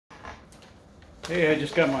Hey, I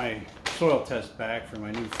just got my soil test back for my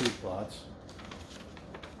new food plots.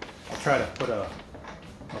 I'll try to put a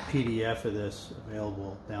PDF of this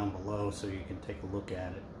available down below so you can take a look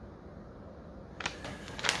at it.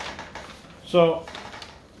 So,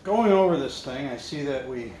 going over this thing, I see that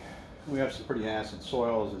we have some pretty acid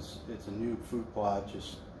soils. It's a new food plot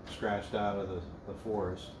just scratched out of the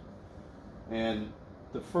forest. And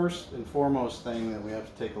the first and foremost thing that we have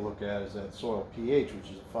to take a look at is that soil pH,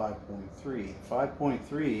 which is a 5.3.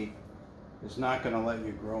 5.3 is not going to let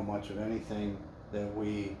you grow much of anything that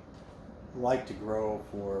we like to grow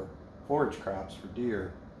for forage crops for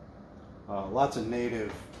deer. Lots of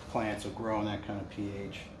native plants will grow in that kind of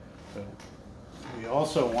pH, but we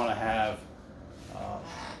also want to have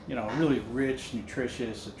really rich,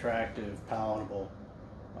 nutritious, attractive, palatable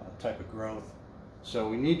type of growth. So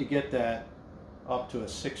we need to get that up to a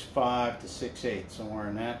 6.5 to 6.8, somewhere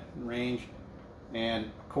in that range.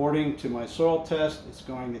 And according to my soil test, it's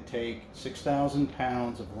going to take 6,000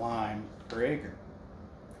 pounds of lime per acre.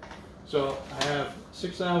 So I have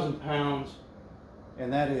 6,000 pounds,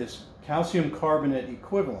 and that is calcium carbonate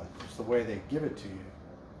equivalent. It's the way they give it to you.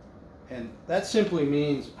 And that simply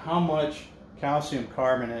means how much calcium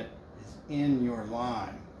carbonate is in your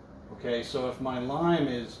lime. Okay, so if my lime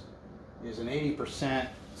is an 80%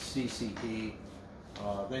 CCE,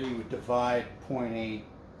 then you would divide 0.8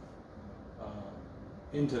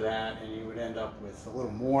 into that, and you would end up with a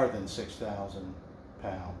little more than 6,000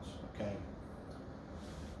 pounds. Okay,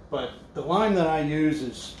 but the lime that I use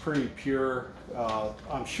is pretty pure.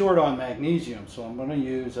 I'm short on magnesium, so I'm going to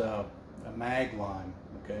use a mag lime,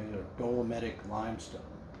 okay, a dolomitic limestone.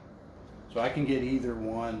 So I can get either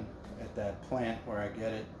one at that plant where I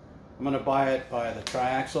get it. I'm going to buy it by the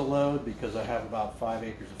triaxle load because I have about 5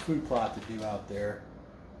 acres of food plot to do out there,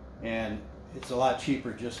 and it's a lot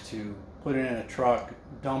cheaper just to put it in a truck,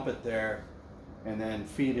 dump it there, and then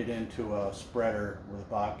feed it into a spreader with a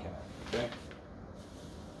bobcat. Okay,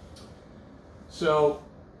 so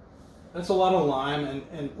that's a lot of lime,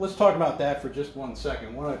 and let's talk about that for just 1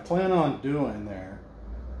 second. What I plan on doing there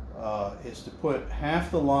is to put half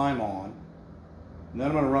the lime on, and then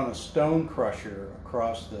I'm going to run a stone crusher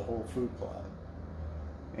across the whole food plot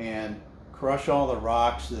and crush all the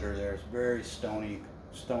rocks that are there. It's very stony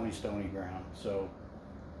ground. So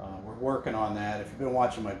we're working on that. If you've been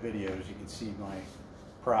watching my videos, you can see my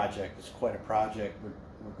project. It's quite a project.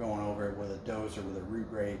 We're going over it with a dozer, with a root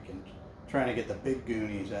rake, and trying to get the big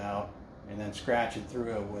goonies out, and then scratching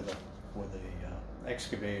through it with a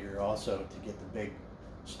excavator also to get the big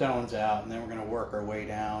stones out. And then we're going to work our way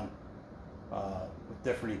down with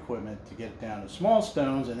different equipment to get it down to small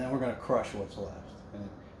stones, and then we're going to crush what's left. And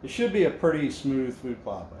it should be a pretty smooth food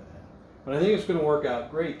plot by then. But I think it's going to work out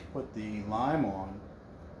great to put the lime on,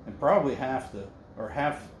 and probably half the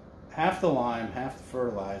lime, half the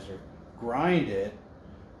fertilizer, grind it,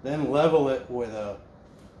 then level it with a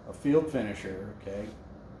field finisher, okay,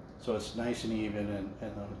 so it's nice and even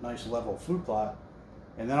and a nice level food plot,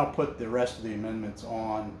 and then I'll put the rest of the amendments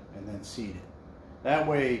on and then seed it. That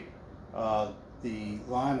way the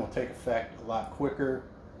lime will take effect a lot quicker,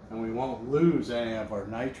 and we won't lose any of our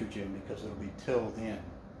nitrogen because it'll be tilled in.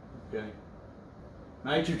 Okay,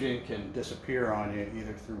 nitrogen can disappear on you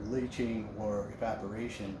either through leaching or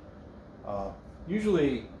evaporation.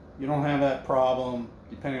 Usually you don't have that problem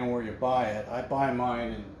depending on where you buy it. I buy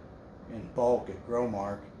mine in bulk at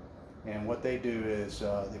Growmark, and what they do is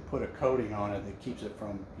they put a coating on it that keeps it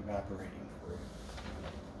from evaporating for you.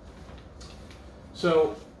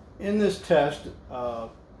 So in this test, I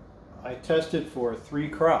tested for 3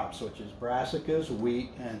 crops, which is brassicas,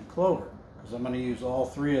 wheat, and clover, because I'm going to use all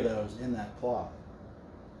 3 of those in that plot.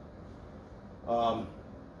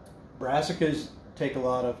 Brassicas take a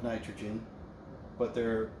lot of nitrogen, but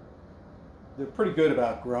they're pretty good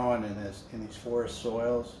about growing in these forest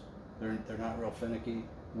soils. They're not real finicky.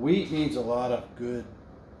 Wheat needs a lot of good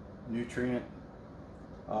nutrient.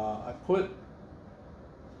 I put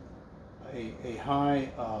a high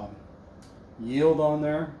yield on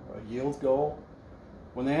there, a yield goal.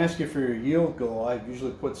 When they ask you for your yield goal, I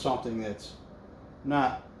usually put something that's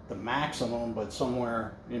not the maximum, but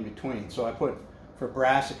somewhere in between. So I put, for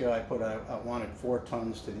brassica, I wanted 4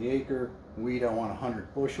 tons to the acre. Wheat, I want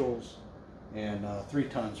 100 bushels, and 3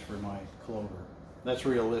 tons for my clover. That's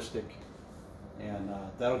realistic, and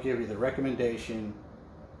that'll give you the recommendation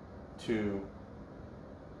to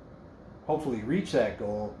hopefully reach that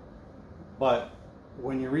goal. But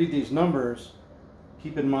when you read these numbers,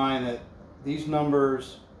 keep in mind that these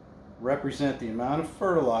numbers represent the amount of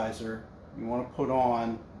fertilizer you want to put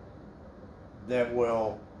on that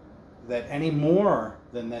any more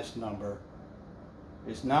than this number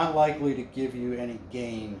is not likely to give you any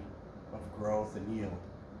gain of growth and yield.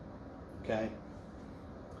 Okay?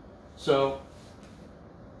 So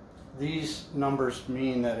these numbers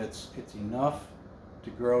mean that it's enough to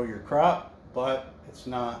grow your crop, but it's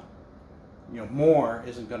not, more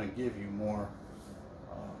isn't going to give you more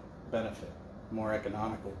benefit, more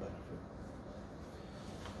economical benefit.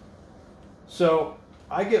 So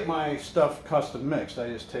I get my stuff custom mixed. I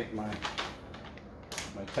just take my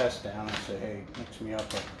test down and say, hey, mix me up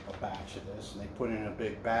a batch of this, and they put it in a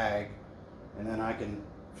big bag, and then I can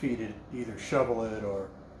feed it, either shovel it or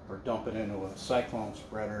dump it into a cyclone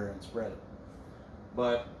spreader and spread it.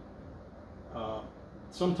 But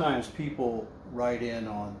sometimes people write in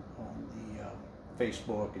on the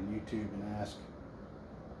Facebook and YouTube and ask,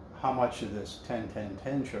 how much of this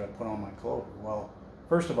 10-10-10 should I put on my clover? Well,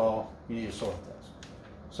 first of all, you need a soil test.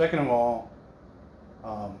 Second of all,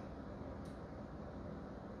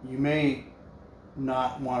 you may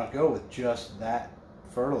not want to go with just that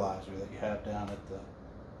fertilizer that you have down at the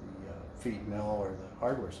feed mill or the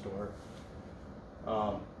hardware store.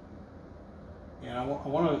 And I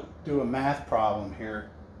want to do a math problem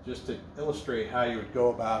here just to illustrate how you would go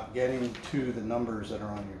about getting to the numbers that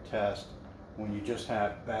are on your test when you just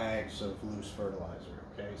have bags of loose fertilizer.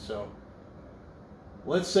 Okay, so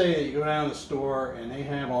let's say that you go down to the store and they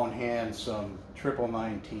have on hand some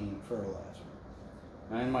 19 fertilizer.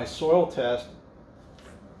 Now in my soil test,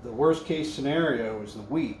 the worst case scenario is the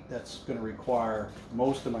wheat. That's going to require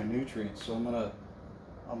most of my nutrients. So I'm gonna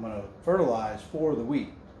fertilize for the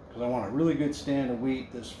wheat because I want a really good stand of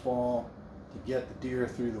wheat this fall to get the deer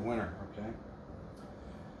through the winter. Okay.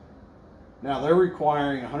 Now they're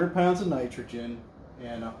requiring 100 pounds of nitrogen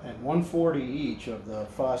and 140 each of the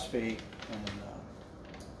phosphate and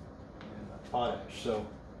potash. So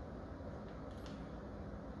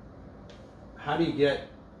how do you get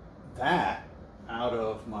that out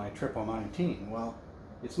of my 19? Well,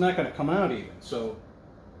 it's not going to come out even. So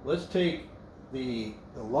let's take the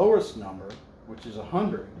lowest number, which is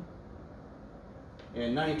 100,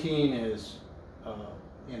 and 19 is,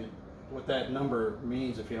 and what that number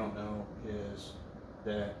means, if you don't know, is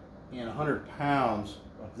that in 100 pounds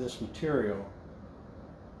of this material,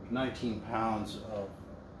 there's 19 pounds of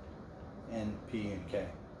N, P, and K,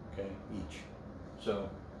 okay, each. So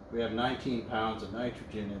we have 19 pounds of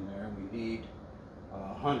nitrogen in there, and we need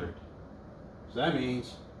 100. So that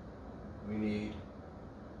means we need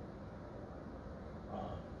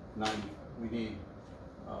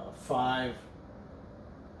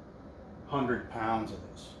 500 pounds of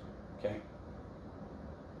this, okay,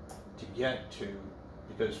 to get to,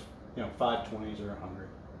 because 520s are 100,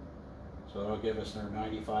 so that'll give us our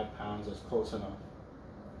 95 pounds. That's close enough.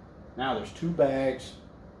 Now there's 2 bags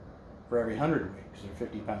for every 100 weight because they're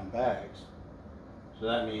 50-pound bags, so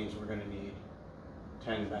that means we're going to need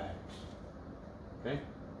 10 bags. Okay,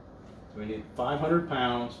 so we need 500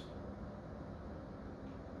 pounds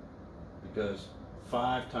because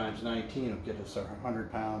 5 times 19 will get us our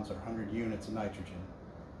 100 pounds or 100 units of nitrogen.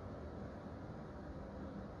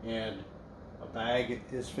 And a bag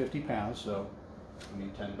is 50 pounds, so we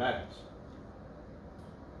need 10 bags.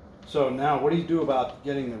 So now what do you do about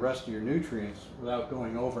getting the rest of your nutrients without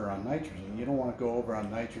going over on nitrogen? You don't want to go over on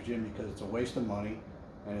nitrogen because it's a waste of money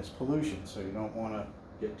and it's pollution, so you don't want to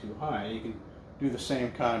get too high. You can do the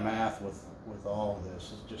same kind of math with all of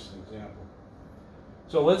this. It's just an example.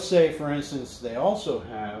 So let's say, for instance, they also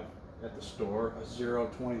have at the store a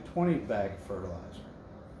 0-20-20 bag of fertilizer.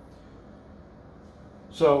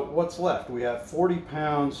 So what's left? We have 40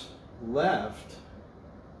 pounds left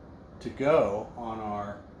to go on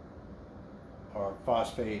our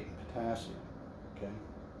phosphate and potassium. Okay.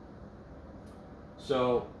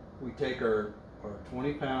 So we take our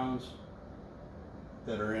 20 pounds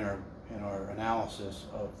that are in our analysis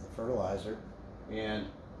of the fertilizer, and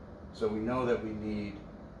so we know that we need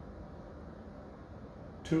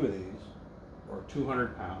 2 of these, or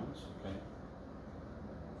 200 pounds, okay?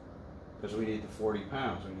 Because we need the 40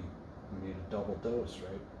 pounds. We need a double dose,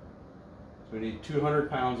 right? So we need 200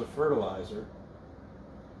 pounds of fertilizer,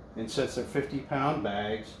 and since they're 50-pound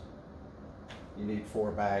bags, you need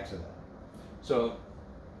 4 bags of that. So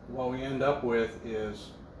what we end up with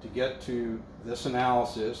is, to get to this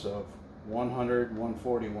analysis of 100,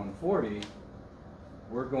 140, 140,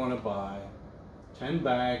 we're going to buy 10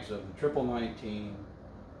 bags of the 19,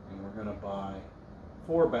 and we're going to buy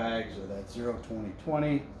 4 bags of that 0-20-20.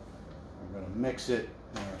 We're going to mix it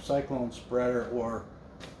in our cyclone spreader, or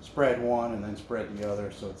spread one and then spread the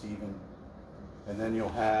other so it's even, and then you'll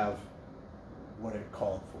have what it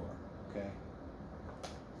called for. Okay.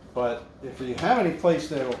 But if you have any place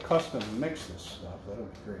that will custom mix this stuff, that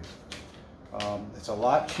would be great. It's a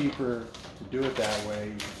lot cheaper to do it that way.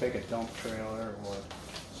 You can take a dump trailer or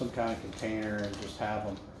some kind of container and just have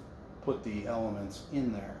them put the elements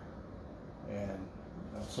in there. And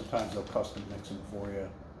sometimes they'll custom mix them for you.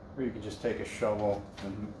 Or you can just take a shovel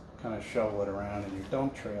and kind of shovel it around in your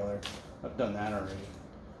dump trailer. I've done that already.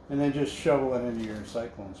 And then just shovel it into your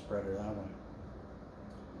cyclone spreader that way.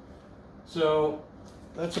 So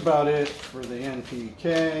that's about it for the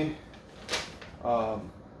NPK.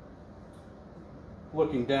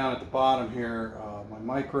 Looking down at the bottom here,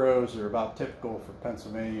 my micros are about typical for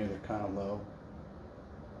Pennsylvania. They're kind of low.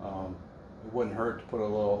 It wouldn't hurt to put a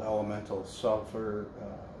little elemental sulfur.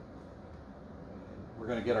 We're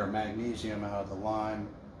going to get our magnesium out of the lime.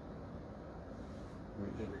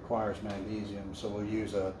 It requires magnesium, so we'll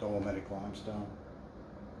use a dolomitic limestone.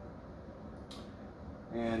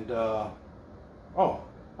 And oh,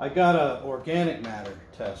 I got an organic matter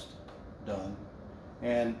test done,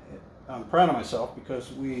 and I'm proud of myself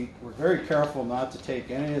because we were very careful not to take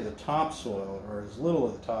any of the topsoil, or as little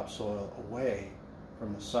of the topsoil, away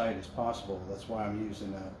from the site as possible. That's why I'm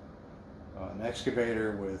using an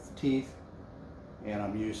excavator with teeth, and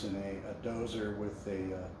I'm using a dozer with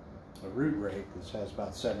a root rake. This has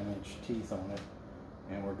about 7-inch teeth on it,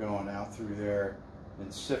 and we're going out through there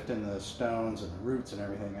and sifting the stones and the roots and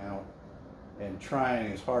everything out, and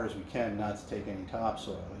trying as hard as we can not to take any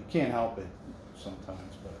topsoil. You can't help it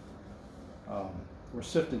sometimes, but we're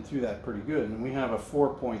sifting through that pretty good. And we have a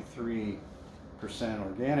 4.3%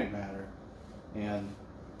 organic matter. And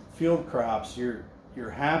field crops, you're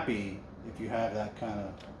happy if you have that kind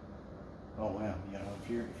of OM. You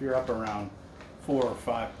know, if you're up around 4 or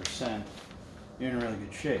 5%, you're in really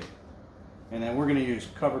good shape. And then we're going to use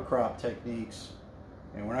cover crop techniques,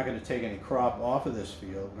 and we're not going to take any crop off of this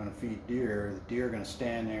field. We're going to feed deer. The deer are going to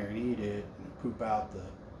stand there and eat it and poop out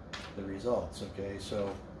the results. Okay,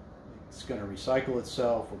 so it's going to recycle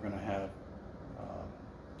itself. We're going to have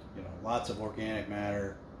you know, lots of organic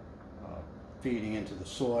matter feeding into the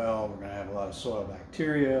soil. We're going to have a lot of soil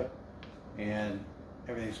bacteria, and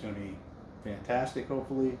everything's going to be fantastic,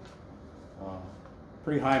 hopefully.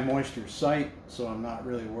 Pretty high moisture site, so I'm not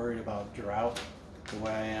really worried about drought the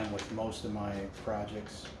way I am with most of my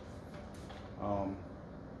projects.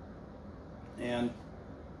 And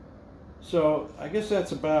so I guess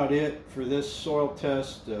that's about it for this soil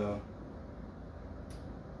test. Let's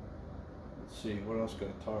see, what else can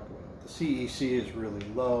I talk about? The CEC is really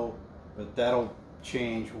low, but that'll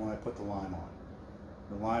change when I put the lime on.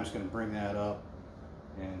 The lime's going to bring that up,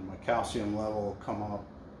 and my calcium level will come up.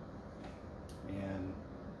 And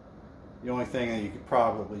the only thing that you could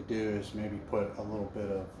probably do is maybe put a little bit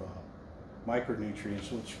of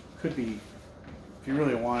micronutrients, which could be, if you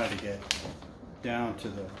really wanted to get down to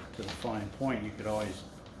the fine point, you could always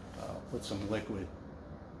put some liquid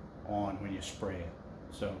on when you spray it.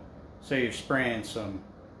 So say you're spraying some,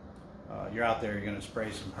 you're out there, you're going to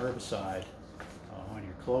spray some herbicide on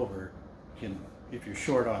your clover. You can, if you're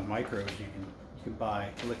short on micros, you can buy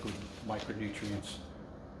liquid micronutrients,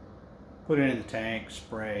 put it in the tank,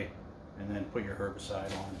 spray, and then put your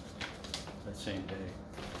herbicide on that same day.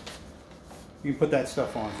 You can put that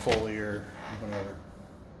stuff on foliar, whatever.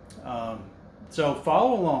 So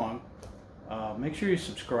follow along. Make sure you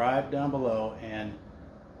subscribe down below, and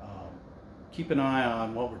keep an eye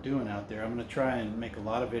on what we're doing out there. I'm going to try and make a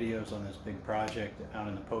lot of videos on this big project out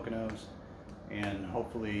in the Poconos, and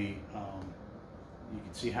hopefully you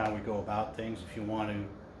can see how we go about things. If you want to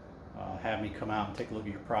have me come out and take a look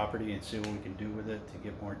at your property and see what we can do with it to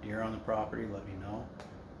get more deer on the property, let me know.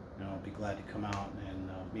 And I'll be glad to come out and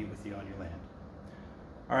meet with you on your land.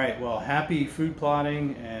 All right, well, happy food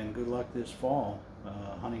plotting and good luck this fall.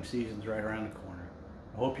 Hunting season's right around the corner.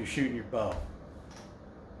 I hope you're shooting your bow.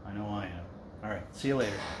 I know I am. All right, see you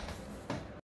later.